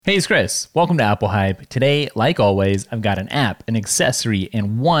Hey, it's Chris. Welcome to Apple Hype. Today, like always, I've got an app, an accessory,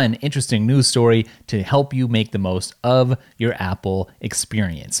 and one interesting news story to help you make the most of your Apple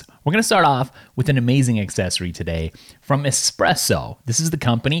experience. We're going to start off with an amazing accessory today from Espresso. This is the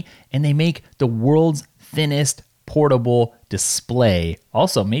company, and they make the world's thinnest portable display.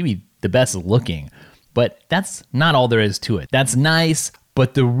 Also, maybe the best looking, but that's not all there is to it. That's nice.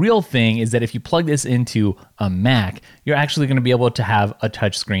 But the real thing is that if you plug this into a Mac, you're actually going to be able to have a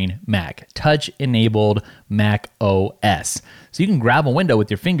touchscreen Mac, touch-enabled Mac OS. So you can grab a window with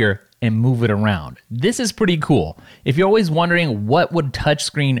your finger and move it around. This is pretty cool. If you're always wondering what would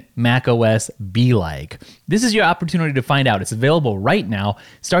touchscreen Mac OS be like, this is your opportunity to find out. It's available right now.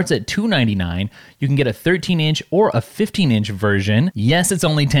 It starts at $299. You can get a 13-inch or a 15-inch version. Yes, it's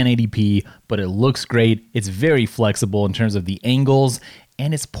only 1080p, but it looks great. It's very flexible in terms of the angles,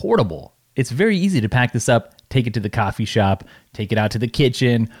 and it's portable. It's very easy to pack this up, take it to the coffee shop, take it out to the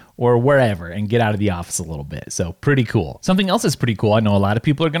kitchen or wherever and get out of the office a little bit. So pretty cool. Something else that's pretty cool, I know a lot of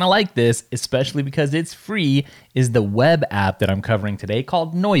people are going to like this, especially because it's free, is the web app that I'm covering today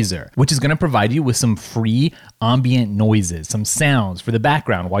called Noiser, which is going to provide you with some free ambient noises, some sounds for the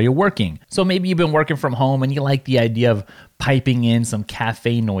background while you're working. So maybe you've been working from home and you like the idea of piping in some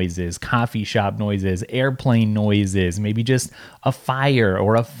cafe noises, coffee shop noises, airplane noises, maybe just a fire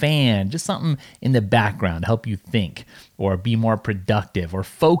or a fan, just something in the background to help you think or be more productive or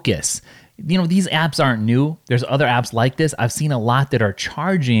focus. You know, these apps aren't new. There's other apps like this. I've seen a lot that are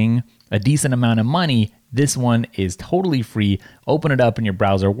charging a decent amount of money. This one is totally free. Open it up in your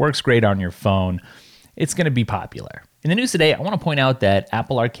browser. Works great on your phone. It's going to be popular. In the news today, I want to point out that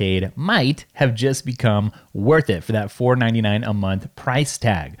Apple Arcade might have just become worth it for that $4.99 a month price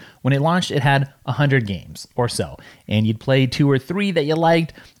tag. When it launched, it had 100 games or so, and you'd play 2 or 3 that you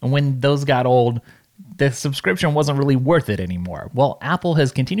liked, and when those got old, the subscription wasn't really worth it anymore. Well, Apple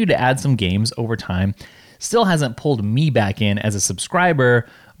has continued to add some games over time, still hasn't pulled me back in as a subscriber,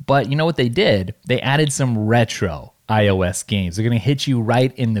 but you know what they did? They added some retro iOS games. They're going to hit you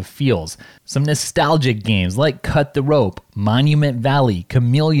right in the feels. Some nostalgic games like Cut the Rope, Monument Valley,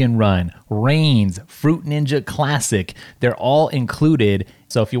 Chameleon Run, Reigns, Fruit Ninja Classic. They're all included.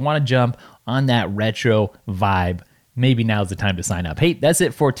 So if you want to jump on that retro vibe, maybe now's the time to sign up. Hey, that's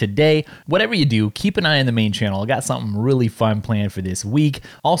it for today. Whatever you do, keep an eye on the main channel. I got something really fun planned for this week.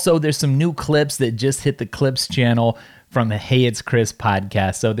 Also, there's some new clips that just hit the Clips channel from the Hey It's Chris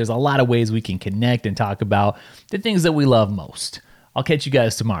podcast. So there's a lot of ways we can connect and talk about the things that we love most. I'll catch you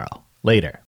guys tomorrow. Later.